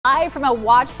Live from a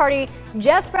watch party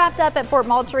just wrapped up at Fort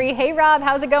Moultrie. Hey Rob,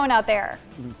 how's it going out there?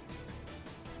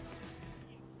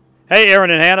 Hey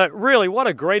Aaron and Hannah, really what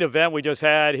a great event we just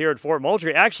had here at Fort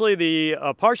Moultrie. Actually, the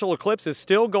partial eclipse is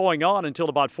still going on until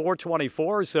about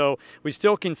 4:24, so we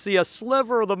still can see a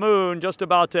sliver of the moon just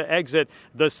about to exit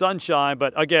the sunshine.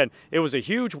 But again, it was a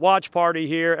huge watch party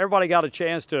here. Everybody got a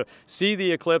chance to see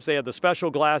the eclipse. They had the special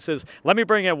glasses. Let me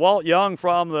bring in Walt Young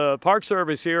from the Park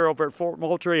Service here over at Fort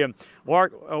Moultrie. And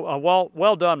Walt,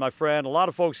 well done, my friend. A lot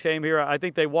of folks came here. I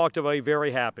think they walked away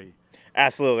very happy.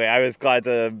 Absolutely. I was glad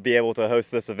to be able to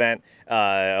host this event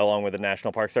along with the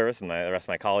National Park Service and the rest of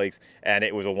my colleagues, and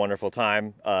it was a wonderful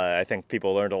time. I think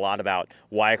people learned a lot about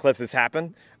why eclipses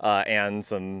happen and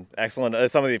some excellent,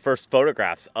 some of the first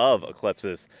photographs of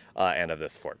eclipses and of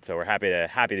this fort. So we're happy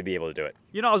to be able to do it.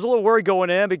 You know, I was a little worried going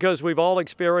in because we've all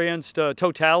experienced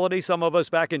totality, some of us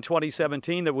back in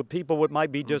 2017, that people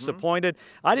might be disappointed.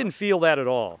 I didn't feel that at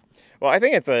all. Well, I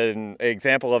think it's an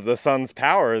example of the sun's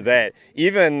power that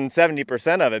even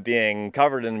 70% of it being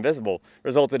covered and invisible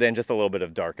resulted in just a little bit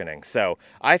of darkening. So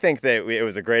I think that it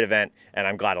was a great event, and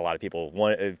I'm glad a lot of people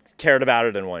cared about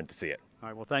it and wanted to see it. All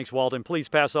right, well, thanks, Walton. Please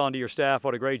pass on to your staff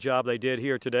what a great job they did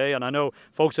here today. And I know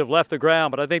folks have left the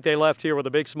ground, but I think they left here with a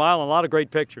big smile and a lot of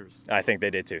great pictures. I think they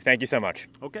did, too. Thank you so much.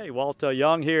 Okay, Walt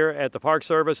Young here at the Park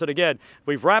Service. And again,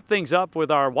 we've wrapped things up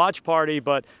with our watch party.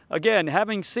 But again,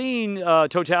 having seen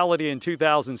totality in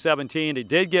 2017, it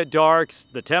did get dark,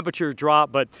 the temperature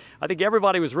dropped. But I think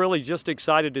everybody was really just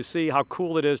excited to see how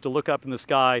cool it is to look up in the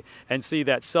sky and see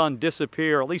that sun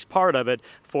disappear, at least part of it,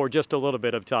 for just a little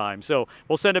bit of time. So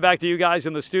we'll send it back to you guys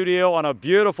in the studio on a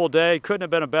beautiful day. Couldn't have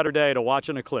been a better day to watch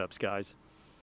an eclipse, guys.